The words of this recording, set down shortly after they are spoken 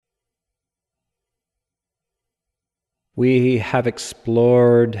We have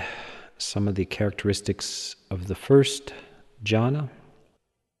explored some of the characteristics of the first jhana,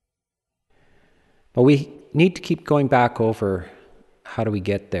 but we need to keep going back over how do we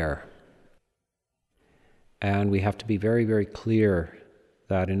get there. And we have to be very, very clear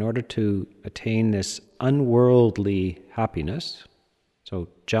that in order to attain this unworldly happiness, so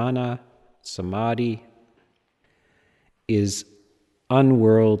jhana, samadhi, is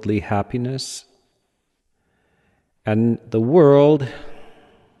unworldly happiness. And the world,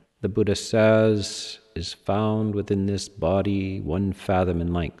 the Buddha says, is found within this body 1 fathom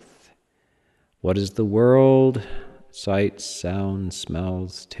in length. What is the world? Sights, sounds,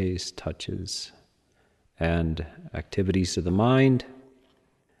 smells, tastes, touches, and activities of the mind.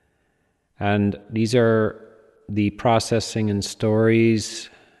 And these are the processing and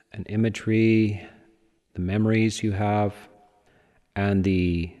stories and imagery, the memories you have, and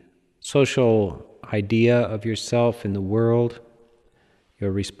the social idea of yourself in the world,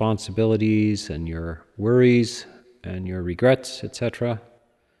 your responsibilities and your worries and your regrets, etc.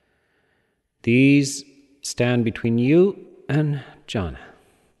 These stand between you and jhana.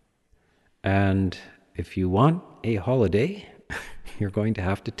 And if you want a holiday, you're going to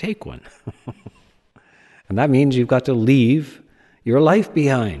have to take one. And that means you've got to leave your life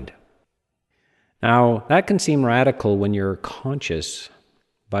behind. Now, that can seem radical when you're conscious,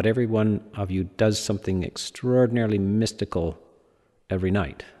 but every one of you does something extraordinarily mystical every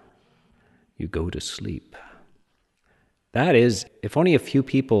night. You go to sleep. That is, if only a few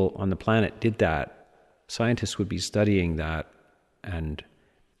people on the planet did that, scientists would be studying that, and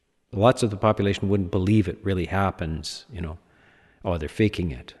lots of the population wouldn't believe it really happens, Oh, they're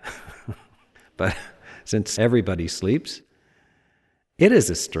faking it. But since everybody sleeps, it is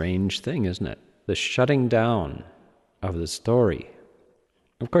a strange thing, isn't it? The shutting down of the story.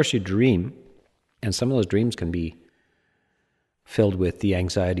 Of course, you dream, and some of those dreams can be filled with the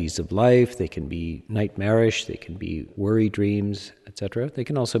anxieties of life. They can be nightmarish, they can be worry dreams, etc. They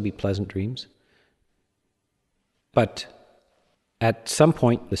can also be pleasant dreams. But at some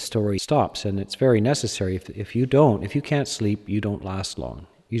point, the story stops, and it's very necessary. If you can't sleep, you don't last long.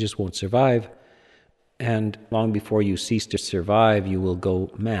 You just won't survive. And long before you cease to survive, you will go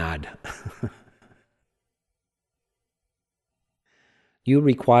mad. You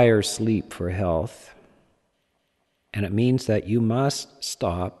require sleep for health, and it means that you must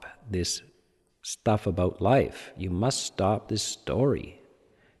stop this stuff about life. You must stop this story,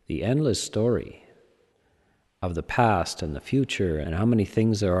 the endless story of the past and the future and how many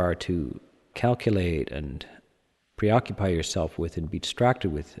things there are to calculate and preoccupy yourself with and be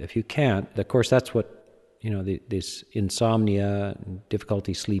distracted with. If you can't, of course, that's what, this insomnia,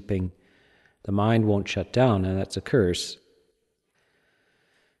 difficulty sleeping, the mind won't shut down, and that's a curse.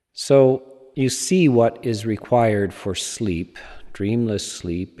 So you see what is required for sleep, dreamless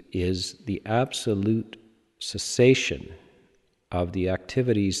sleep, is the absolute cessation of the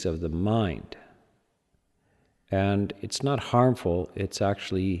activities of the mind. And it's not harmful, it's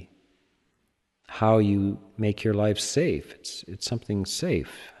actually how you make your life safe. It's something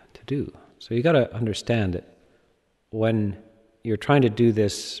safe to do. So you got to understand that when you're trying to do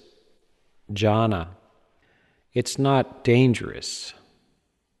this jhana, it's not dangerous.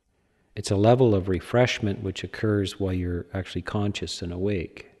 It's a level of refreshment which occurs while you're actually conscious and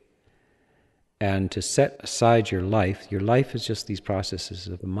awake. And to set aside your life is just these processes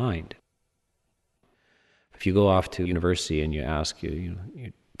of the mind. If you go off to university and you ask your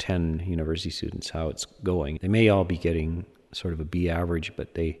 10 university students how it's going, they may all be getting sort of a B average, but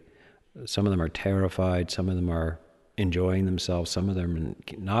some of them are terrified, some of them are enjoying themselves, some of them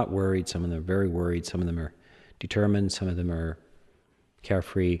are not worried, some of them are very worried, some of them are determined, some of them are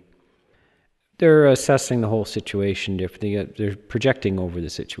carefree. They're assessing the whole situation differently. They're projecting over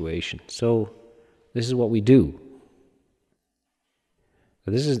the situation. So this is what we do.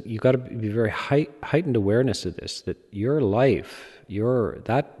 You've got to be very heightened awareness of this, that your life,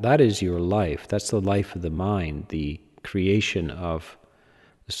 that is your life. That's the life of the mind, the creation of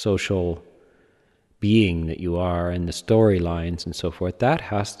the social being that you are and the storylines and so forth. That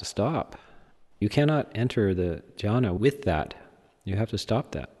has to stop. You cannot enter the jhana with that. You have to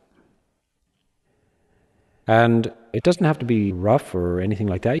stop that. And it doesn't have to be rough or anything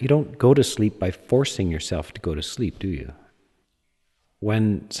like that. You don't go to sleep by forcing yourself to go to sleep, do you?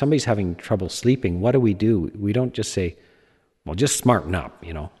 When somebody's having trouble sleeping, what do? We don't just say, well, just smarten up,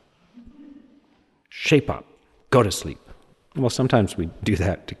 Shape up, go to sleep. Well, sometimes we do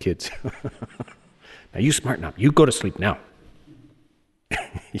that to kids. Now you smarten up, you go to sleep now.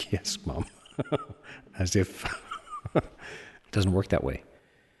 Yes, Mom. As if it doesn't work that way.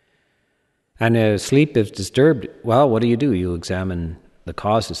 And sleep is disturbed. Well, what do? You examine the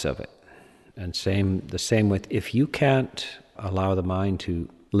causes of it. And the same with, if you can't allow the mind to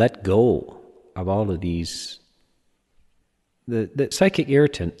let go of all of these, the psychic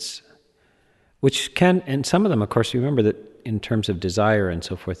irritants, which can, and some of them, of course, you remember that in terms of desire and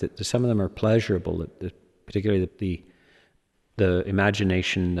so forth, that some of them are pleasurable, particularly the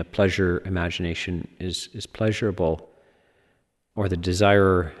imagination, the pleasure imagination is pleasurable, or the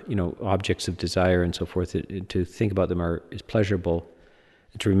desire, objects of desire and so forth, to think about them is pleasurable,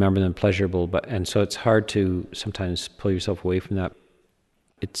 to remember them pleasurable, and so it's hard to sometimes pull yourself away from that.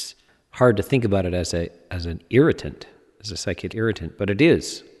 It's hard to think about it as an irritant, as a psychic irritant, but it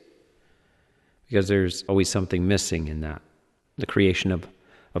is, because there's always something missing in that, the creation of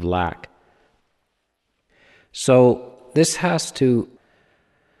lack. So this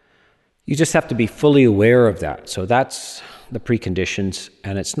you just have to be fully aware of that. So that's the preconditions,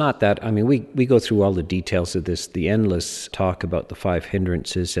 and it's not that, we go through all the details of this, the endless talk about the 5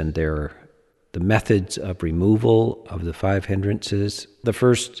 hindrances and the methods of removal of the 5 hindrances. The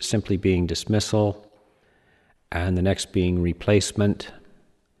first simply being dismissal, and the next being replacement.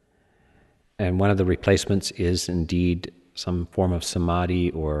 And one of the replacements is indeed some form of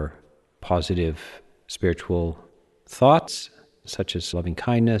samadhi or positive spiritual thoughts, such as loving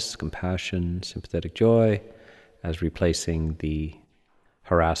kindness, compassion, sympathetic joy, as replacing the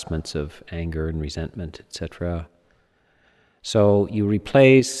harassments of anger and resentment, etc. So you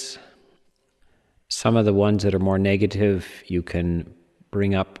replace some of the ones that are more negative. You can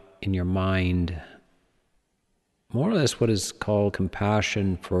bring up in your mind more or less what is called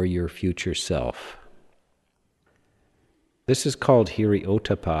compassion for your future self. This is called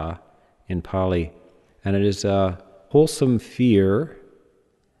hiri-ottappa in Pali, and it is a wholesome fear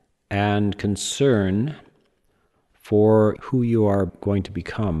and concern for who you are going to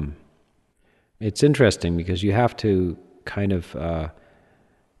become. It's interesting because you have to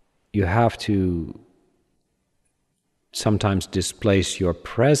sometimes displace your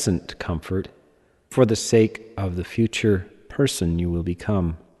present comfort for the sake of the future person you will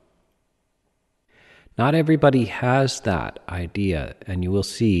become. Not everybody has that idea, and you will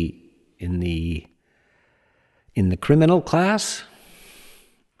see in the criminal class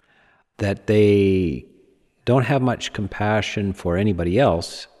that they don't have much compassion for anybody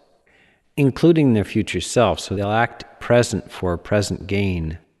else, including their future self. So they'll act present for present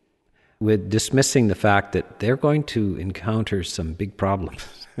gain, with dismissing the fact that they're going to encounter some big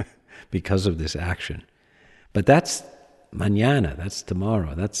problems because of this action. But that's mañana, that's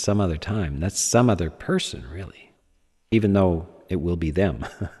tomorrow, that's some other time, that's some other person, really, even though it will be them.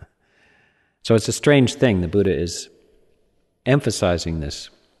 So it's a strange thing. The Buddha is emphasizing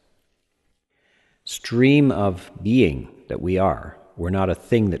this stream of being that we are. We're not a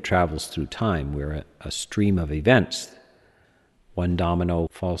thing that travels through time. We're a stream of events. One domino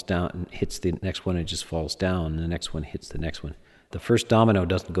falls down and hits the next one, it just falls down, and the next one hits the next one. The first domino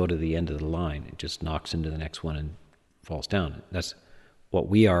doesn't go to the end of the line. It just knocks into the next one and falls down. That's what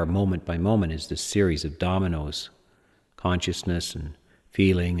we are moment by moment, is this series of dominoes. Consciousness and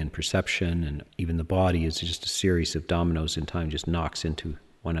feeling and perception, and even the body is just a series of dominoes in time, just knocks into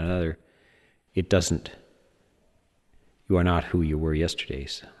one another. You are not who you were yesterday.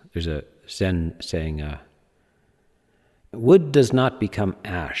 There's a Zen saying, wood does not become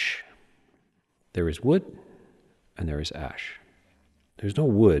ash. There is wood and there is ash. There's no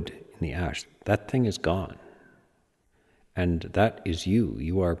wood in the ash. That thing is gone. And that is you.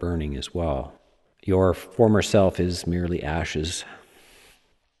 You are burning as well. Your former self is merely ashes.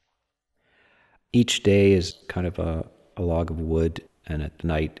 Each day is kind of a log of wood, and at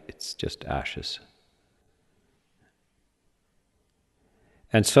night it's just ashes.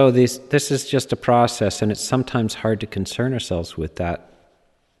 And so this is just a process, and it's sometimes hard to concern ourselves with that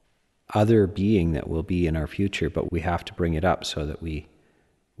other being that will be in our future, but we have to bring it up so that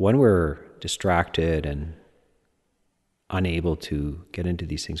when we're distracted and unable to get into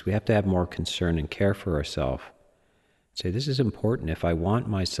these things, we have to have more concern and care for ourselves. Say, this is important. If I want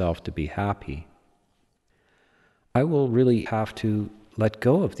myself to be happy, I will really have to let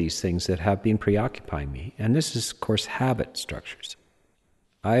go of these things that have been preoccupying me. And this is, of course, habit structures.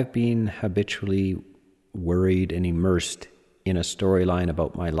 I've been habitually worried and immersed in a storyline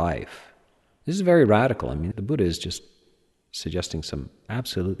about my life. This is very radical. The Buddha is just suggesting some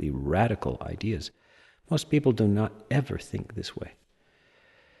absolutely radical ideas. Most people do not ever think this way.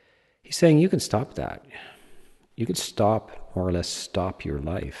 He's saying you can stop that. You could more or less stop your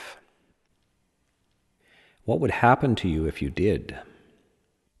life. What would happen to you if you did?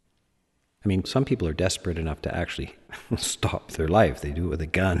 Some people are desperate enough to actually stop their life. They do it with a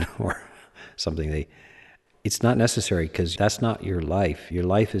gun or something. It's not necessary because that's not your life. Your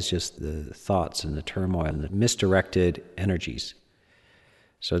life is just the thoughts and the turmoil and the misdirected energies.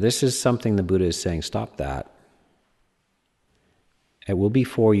 So this is something the Buddha is saying, stop that. It will be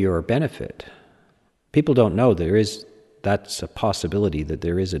for your benefit. People don't know that's a possibility, that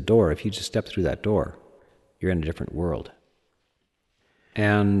there is a door. If you just step through that door, you're in a different world.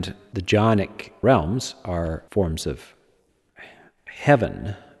 And the jhanic realms are forms of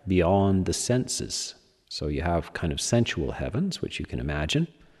heaven beyond the senses. So you have kind of sensual heavens, which you can imagine,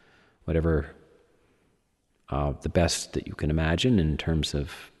 whatever the best that you can imagine in terms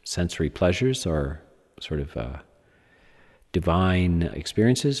of sensory pleasures or sort of divine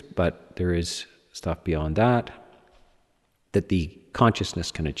experiences, but there is stuff beyond that the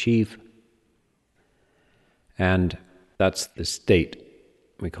consciousness can achieve. And that's the state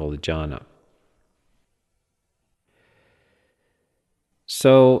we call the jhana.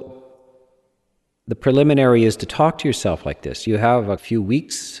 So the preliminary is to talk to yourself like this. You have a few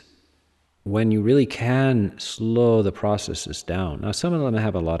weeks when you really can slow the processes down. Now, some of them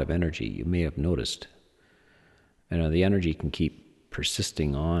have a lot of energy, you may have noticed. The energy can keep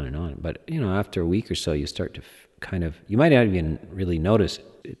persisting on and on. But, after a week or so, you start to you might not even really notice it.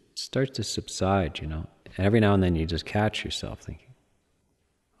 It starts to subside, And every now and then you just catch yourself thinking,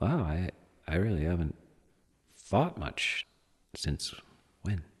 wow, I really haven't thought much since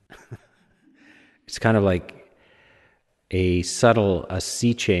when? It's kind of like a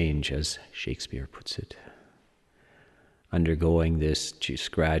sea change, as Shakespeare puts it. Undergoing this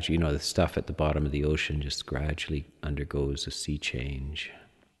just gradually, the stuff at the bottom of the ocean just gradually undergoes a sea change.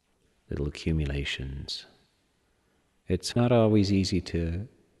 Little accumulations. It's not always easy to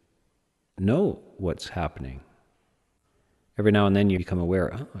know what's happening. Every now and then you become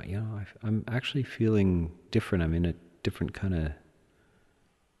aware, I'm actually feeling different. I'm in a different kind of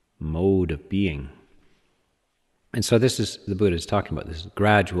mode of being. And so this is, the Buddha is talking about, this is a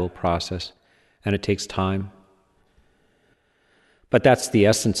gradual process, and it takes time. But that's the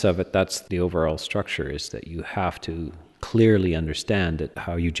essence of it, that's the overall structure, is that you have to clearly understand that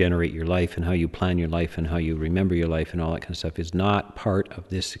how you generate your life and how you plan your life and how you remember your life and all that kind of stuff is not part of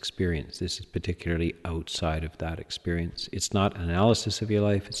this experience. This is particularly outside of that experience. It's not analysis of your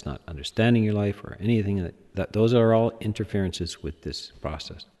life, it's not understanding your life or anything that those are all interferences with this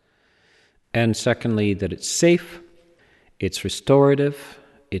process. And secondly, that it's safe, it's restorative,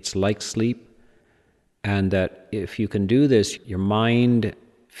 it's like sleep, and that if you can do this, your mind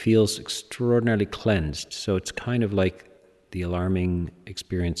feels extraordinarily cleansed. So it's kind of like the alarming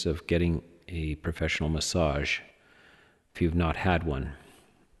experience of getting a professional massage. If you've not had one,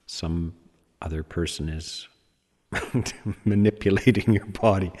 some other person is manipulating your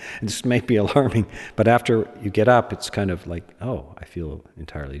body. This may be alarming, but after you get up, it's kind of like, oh, I feel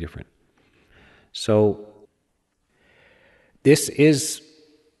entirely different. So this is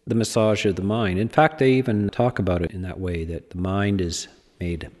the massage of the mind. In fact, they even talk about it in that way, that the mind is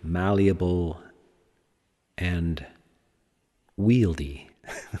made malleable and wieldy.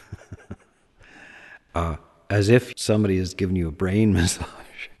 As if somebody has given you a brain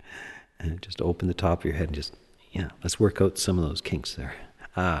massage and just open the top of your head and just, let's work out some of those kinks there.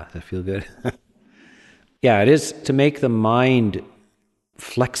 Does that feel good? Yeah, it is to make the mind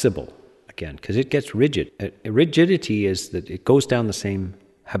flexible again, because it gets rigid. Rigidity is that it goes down the same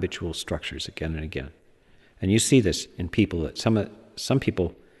habitual structures again and again. And you see this in people, that some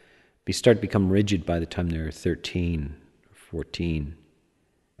people start to become rigid by the time they're 13 or 14.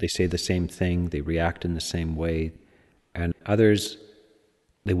 They say the same thing, they react in the same way. And others,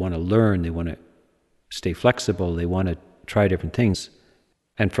 they want to learn, they want to stay flexible, they want to try different things.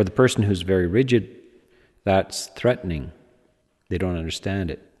 And for the person who's very rigid, that's threatening. They don't understand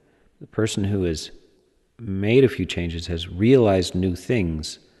it. The person who has made a few changes, has realized new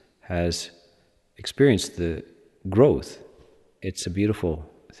things, has experienced the growth. It's a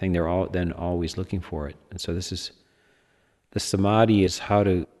beautiful thing. They're all then always looking for it. And so this is, the samadhi is how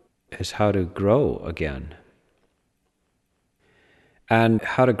to grow again. And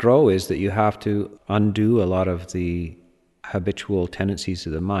how to grow is that you have to undo a lot of the habitual tendencies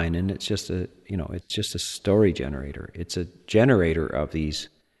of the mind, and it's just a story generator. It's a generator of these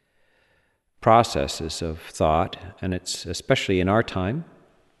processes of thought, and it's especially in our time,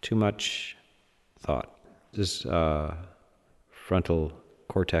 too much thought. This frontal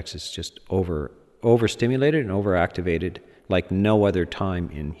cortex is just overstimulated and overactivated like no other time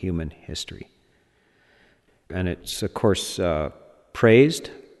in human history. And it's, of course,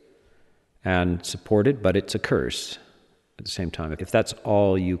 praised and supported, but it's a curse at the same time. If that's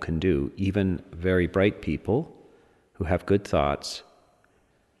all you can do, even very bright people who have good thoughts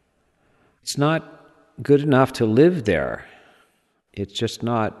it's not good enough to live there. It's just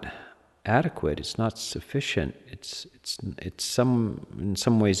not adequate. It's not sufficient. In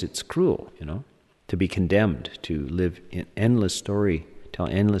some ways it's cruel, to be condemned to live in endless story, tell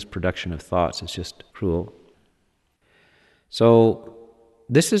endless production of thoughts. It's just cruel. So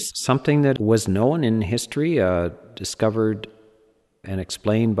this is something that was known in history, discovered and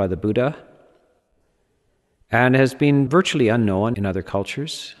explained by the Buddha, and has been virtually unknown in other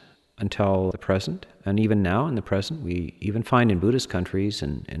cultures until the present. And even now in the present, we even find in Buddhist countries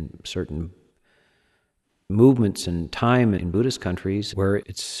and certain movements and time in Buddhist countries where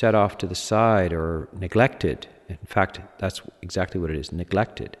it's set off to the side or neglected. In fact, that's exactly what it is,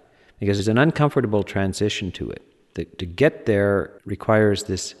 neglected. Because there's an uncomfortable transition to it. To get there requires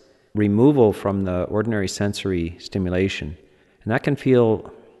this removal from the ordinary sensory stimulation. And that can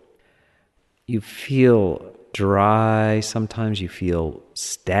you feel dry sometimes, you feel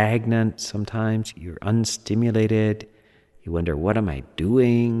stagnant sometimes, you're unstimulated, you wonder, what am I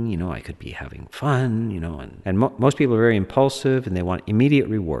doing? I could be having fun, and most people are very impulsive and they want immediate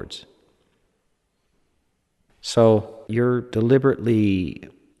rewards. So you're deliberately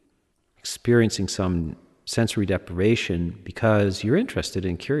experiencing some sensory deprivation because you're interested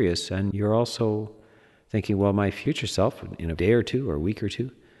and curious, and you're also thinking, well, my future self in a day or two or a week or two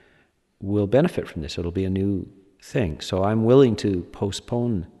will benefit from this. It'll be a new thing. So I'm willing to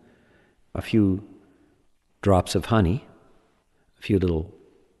postpone a few drops of honey, a few little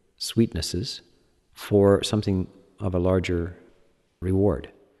sweetnesses, for something of a larger reward.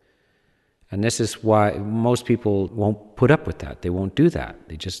 And this is why most people won't put up with that. They won't do that.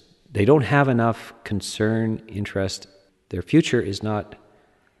 They don't have enough concern, interest. Their future is not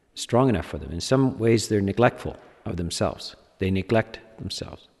strong enough for them. In some ways, they're neglectful of themselves. They neglect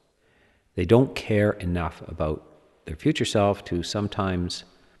themselves. They don't care enough about their future self to sometimes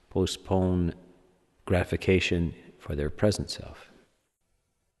postpone gratification for their present self.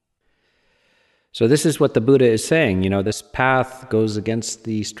 So this is what the Buddha is saying. This path goes against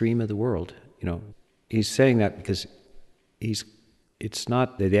the stream of the world. He's saying that because it's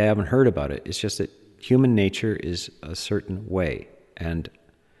not that they haven't heard about it. It's just that human nature is a certain way, and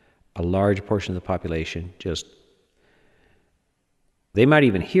a large portion of the population they might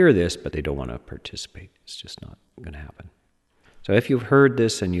even hear this, but they don't want to participate. It's just not going to happen. So if you've heard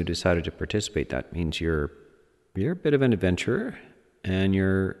this and you decided to participate, that means you're a bit of an adventurer, and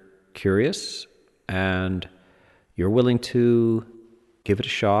you're curious, and you're willing to give it a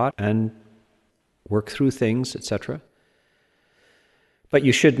shot and work through things, etc. But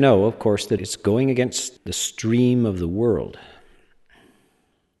you should know, of course, that it's going against the stream of the world.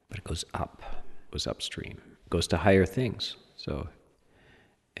 But it goes up, it goes upstream, it goes to higher things. So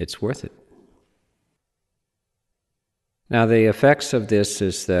it's worth it. Now, the effects of this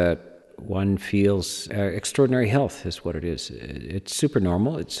is that one feels extraordinary health is what it is. It's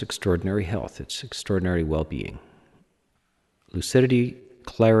supernormal, it's extraordinary health, it's extraordinary well-being. Lucidity,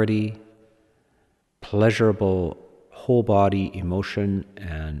 clarity, pleasurable whole body emotion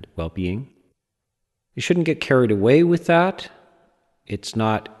and well-being. You shouldn't get carried away with that. It's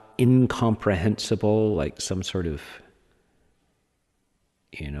not incomprehensible like some sort of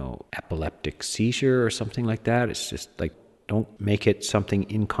epileptic seizure or something like that. It's just like, don't make it something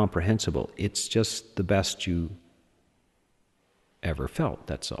incomprehensible. It's just the best you ever felt,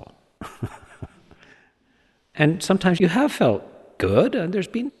 that's all. And sometimes you have felt good, and there's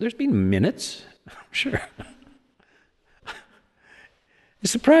been minutes, sure.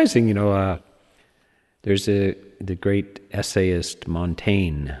 It's surprising, there's the great essayist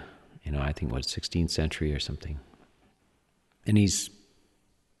Montaigne, I think 16th century or something. And he's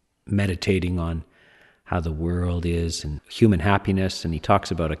meditating on how the world is and human happiness, and he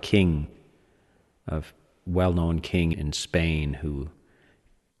talks about a king, a well-known king in Spain who,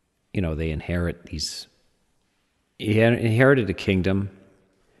 they inherit these. He had inherited a kingdom,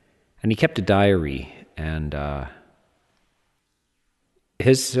 and he kept a diary, and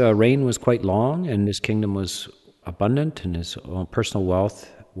his reign was quite long, and his kingdom was abundant, and his own personal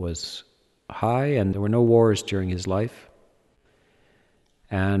wealth was high, and there were no wars during his life.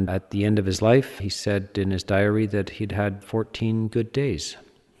 And at the end of his life, he said in his diary that he'd had 14 good days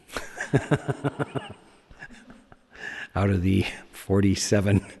out of the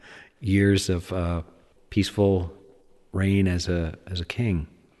 47 years of peaceful reign as a king.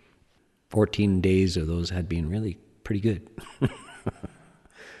 14 days of those had been really pretty good.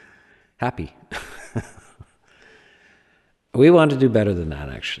 Happy. We want to do better than that,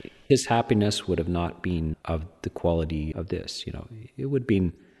 actually. His happiness would have not been of the quality of this, It would have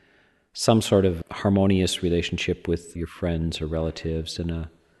been some sort of harmonious relationship with your friends or relatives and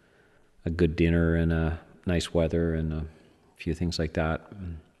a good dinner and a nice weather and a few things like that.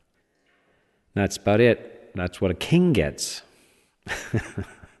 And that's about it. That's what a king gets.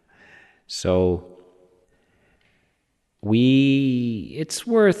 So it's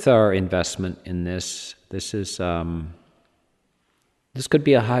worth our investment in this. This could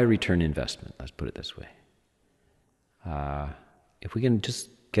be a high return investment, let's put it this way. If we can just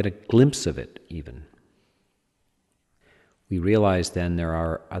get a glimpse of it even, we realize then there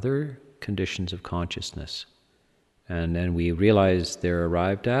are other conditions of consciousness. And then we realize they're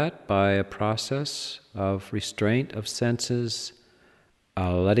arrived at by a process of restraint of senses,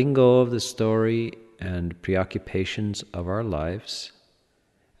 letting go of the story and preoccupations of our lives.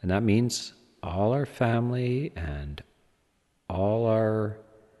 And that means all our family and all our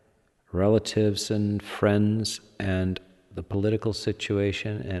relatives and friends and the political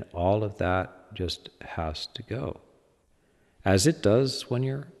situation and all of that just has to go, as it does when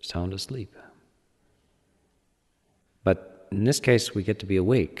you're sound asleep. But in this case, we get to be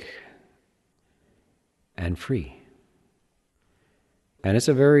awake and free. And it's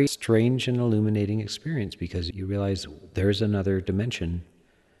a very strange and illuminating experience because you realize there's another dimension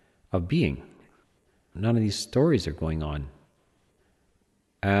of being. None of these stories are going on.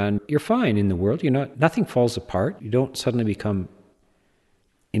 And you're fine in the world. Nothing falls apart. You don't suddenly become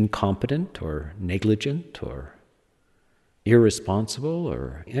incompetent or negligent or irresponsible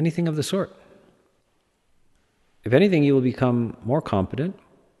or anything of the sort. If anything, you will become more competent,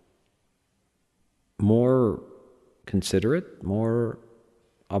 more considerate, more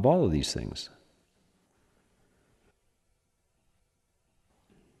of all of these things.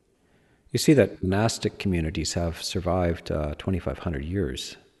 You see that monastic communities have survived 2,500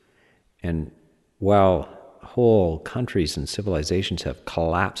 years, and while whole countries and civilizations have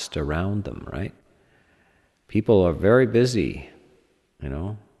collapsed around them, right? People are very busy,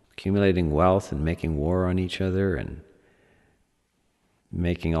 accumulating wealth and making war on each other and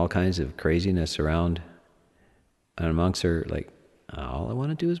making all kinds of craziness around. And monks are like, all I want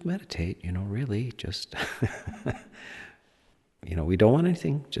to do is meditate, really, just, we don't want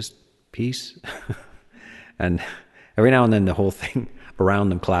anything, just peace. And every now and then the whole thing around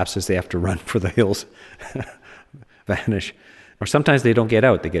them collapses. They have to run for the hills, vanish. Or sometimes they don't get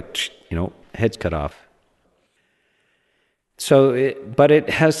out. They get, heads cut off. But it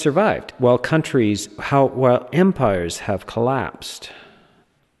has survived. While empires have collapsed,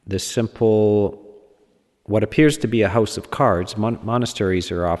 this simple, what appears to be a house of cards, monasteries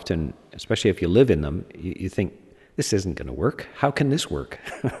are often, especially if you live in them, you think, this isn't going to work. How can this work?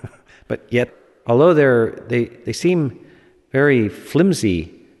 But yet, although they seem very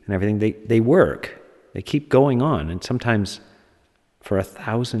flimsy and everything, they work. They keep going on, and sometimes for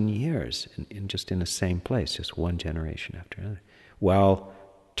 1,000 years in the same place, just one generation after another. While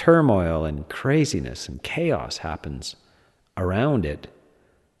turmoil and craziness and chaos happens around it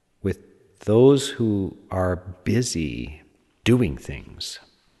with those who are busy doing things.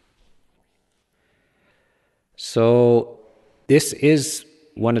 So this is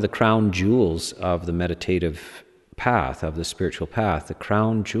one of the crown jewels of the meditative path, of the spiritual path. The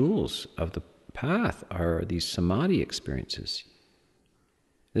crown jewels of the path are these samadhi experiences.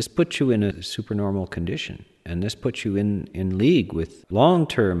 This puts you in a supernormal condition, and this puts you in league with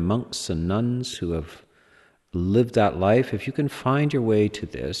long-term monks and nuns who have lived that life. If you can find your way to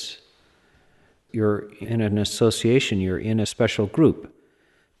this, you're in an association, you're in a special group.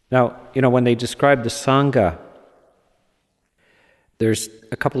 Now, when they describe the Sangha, there's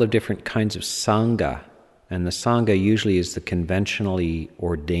a couple of different kinds of Sangha, and the Sangha usually is the conventionally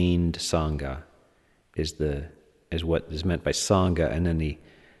ordained Sangha, is what is meant by Sangha, and then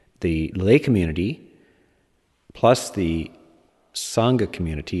the lay community plus the Sangha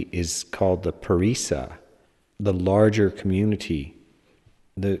community is called the Parisa, the larger community.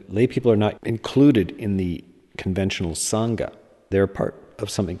 The lay people are not included in the conventional Sangha. They're part of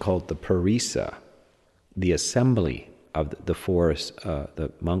something called the Parisa, the assembly of the forest,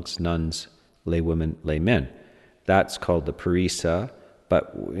 the monks, nuns, lay women, lay men. That's called the Parisa.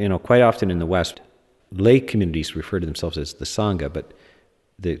 But quite often in the West, lay communities refer to themselves as the Sangha, but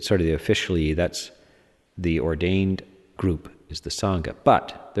officially, that's the ordained group is the Sangha.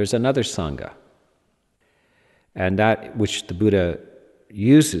 But there's another Sangha, and that which the Buddha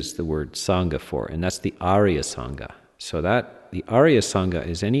uses the word Sangha for, and that's the Arya Sangha. So that the Arya Sangha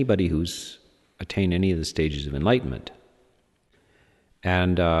is anybody who's attained any of the stages of enlightenment.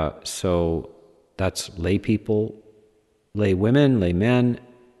 And so that's lay people, lay women, lay men,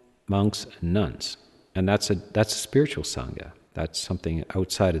 monks, and nuns. And that's a spiritual Sangha. That's something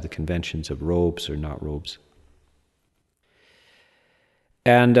outside of the conventions of robes or not robes.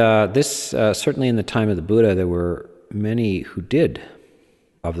 And this, certainly in the time of the Buddha, there were many who did,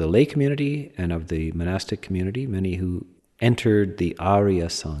 of the lay community and of the monastic community, many who entered the Arya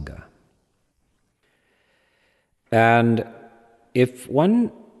Sangha. And if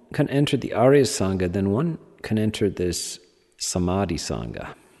one can enter the Arya Sangha, then one can enter this Samadhi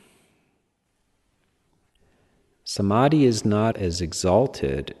Sangha. Samadhi is not as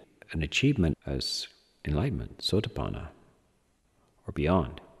exalted an achievement as enlightenment, Sotapanna, or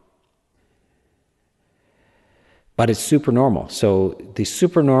beyond. But it's supernormal. So the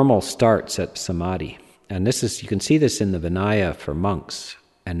supernormal starts at Samadhi. And this is, you can see this in the Vinaya for monks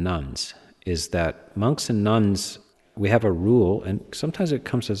and nuns, is that monks and nuns, we have a rule, and sometimes it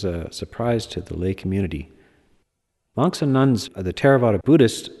comes as a surprise to the lay community. Monks and nuns, the Theravada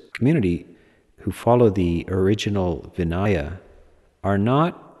Buddhist community who follow the original Vinaya, are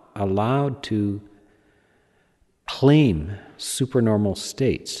not allowed to claim supernormal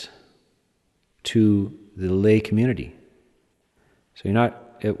states to the lay community. So you're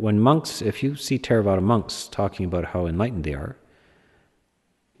not, when monks, if you see Theravada monks talking about how enlightened they are,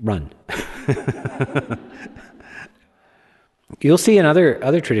 run. You'll see in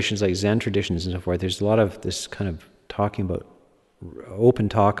other traditions, like Zen traditions and so forth, there's a lot of this kind of talking about, open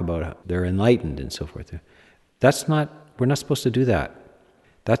talk about how they're enlightened and so forth. That's not, we're not supposed to do that.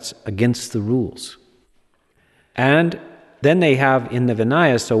 That's against the rules. And then they have in the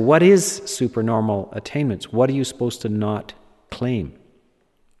Vinaya, so what is supernormal attainments? What are you supposed to not claim?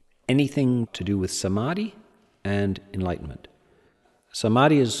 Anything to do with samadhi and enlightenment.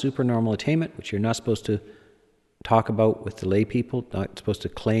 Samadhi is supernormal attainment, which you're not supposed to talk about with the lay people, not supposed to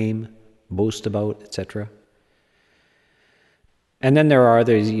claim, boast about, etc. And then there are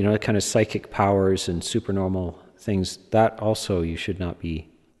others, kind of psychic powers and supernormal things that also you should not be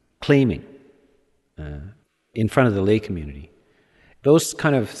claiming in front of the lay community. Those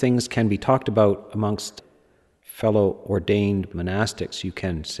kind of things can be talked about amongst fellow ordained monastics. You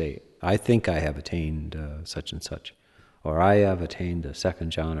can say, I think I have attained such and such, or I have attained the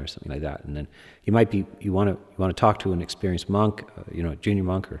second jhana or something like that. And then you might be, you want to talk to an experienced monk, a junior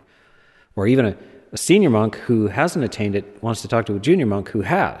monk, or even a senior monk who hasn't attained it wants to talk to a junior monk who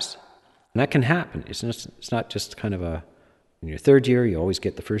has. And that can happen. It's not just kind of in your third year, you always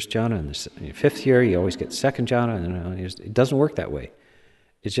get the first jhana, and in your fifth year, you always get the second jhana, and it doesn't work that way.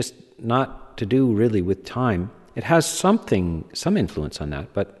 It's just not to do really with time. It has some influence on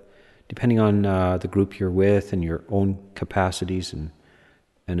that, but depending on the group you're with and your own capacities and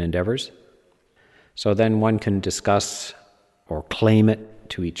endeavors. So then one can discuss or claim it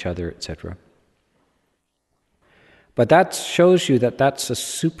to each other, etc. But that shows you that that's a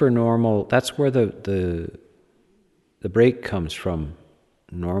supernormal, that's where the break comes from,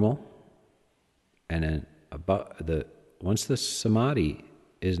 normal. And then once the samadhi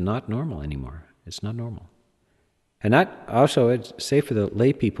is not normal anymore, it's not normal. And that also, I'd say for the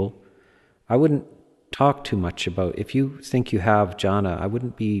lay people, I wouldn't talk too much about, if you think you have jhana, I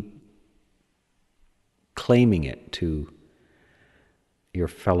wouldn't be claiming it to your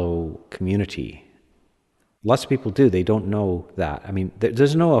fellow community. Lots of people do, they don't know that. I mean,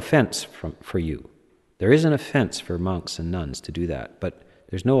 there's no offense for you. There is an offense for monks and nuns to do that, but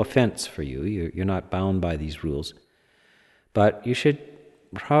there's no offense for you. You're not bound by these rules. But you should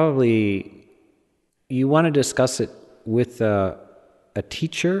probably, you want to discuss it with a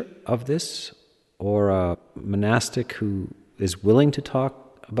teacher of this, or a monastic who is willing to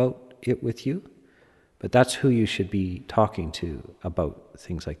talk about it with you. But that's who you should be talking to about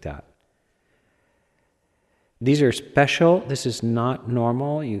things like that. These are special. This is not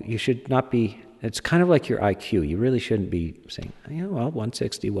normal. You should not be, it's kind of like your IQ. You really shouldn't be saying,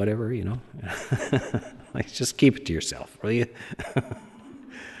 160, whatever, Like, just keep it to yourself, will you?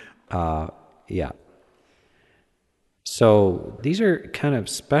 Yeah. So these are kind of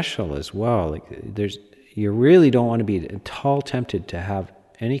special as well. Like, you really don't want to be at all tempted to have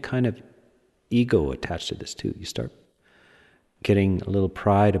any kind of ego attached to this too. You start getting a little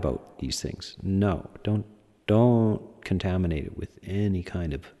pride about these things. No, don't contaminate it with any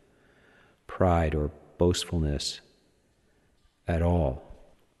kind of pride or boastfulness at all.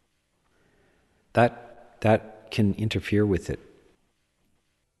 That can interfere with it.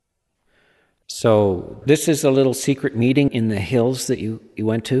 So this is a little secret meeting in the hills that you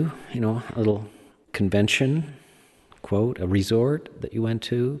went to, a little convention, quote, a resort that you went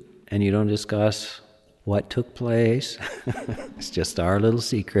to, and you don't discuss what took place. It's just our little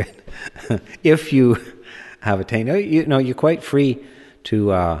secret. If you have attained, you're quite free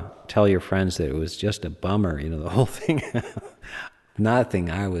to tell your friends that it was just a bummer, the whole thing.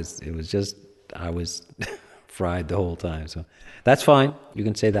 Nothing. I was fried the whole time. So that's fine. You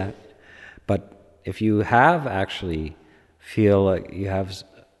can say that. But if you have actually feel like you have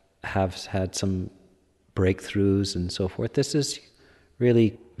had some breakthroughs and so forth, this is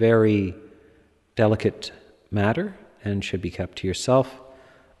really very delicate matter and should be kept to yourself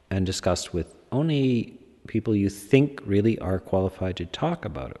and discussed with only people you think really are qualified to talk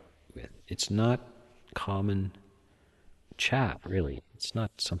about it with. It's not common chat, really. It's not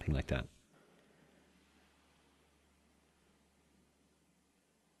something like that.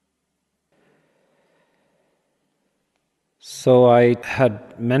 So I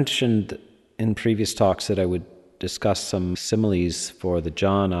had mentioned in previous talks that I would discuss some similes for the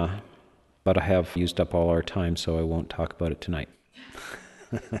jhana, but I have used up all our time, so I won't talk about it tonight.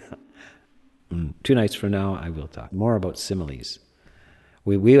 2 nights from now, I will talk more about similes.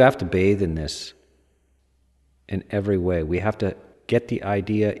 We have to bathe in this in every way. We have to get the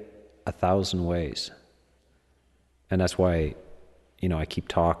idea 1,000 ways. And that's why, I keep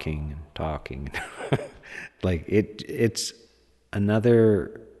talking and talking. Like it's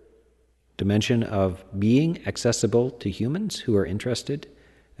another dimension of being accessible to humans who are interested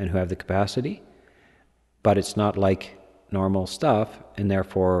and who have the capacity, but it's not like normal stuff, and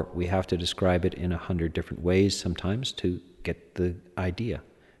therefore we have to describe it in 100 different ways sometimes to get the idea,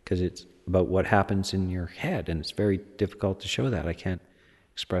 because it's about what happens in your head, and it's very difficult to show that. I can't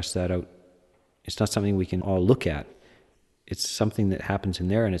express that out. It's not something we can all look at. It's something that happens in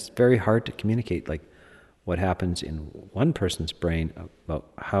there, and it's very hard to communicate, like what happens in one person's brain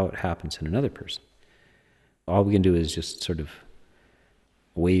about how it happens in another person. All we can do is just sort of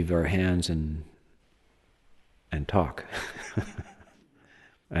wave our hands and talk,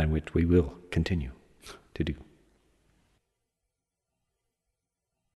 and which we will continue to do.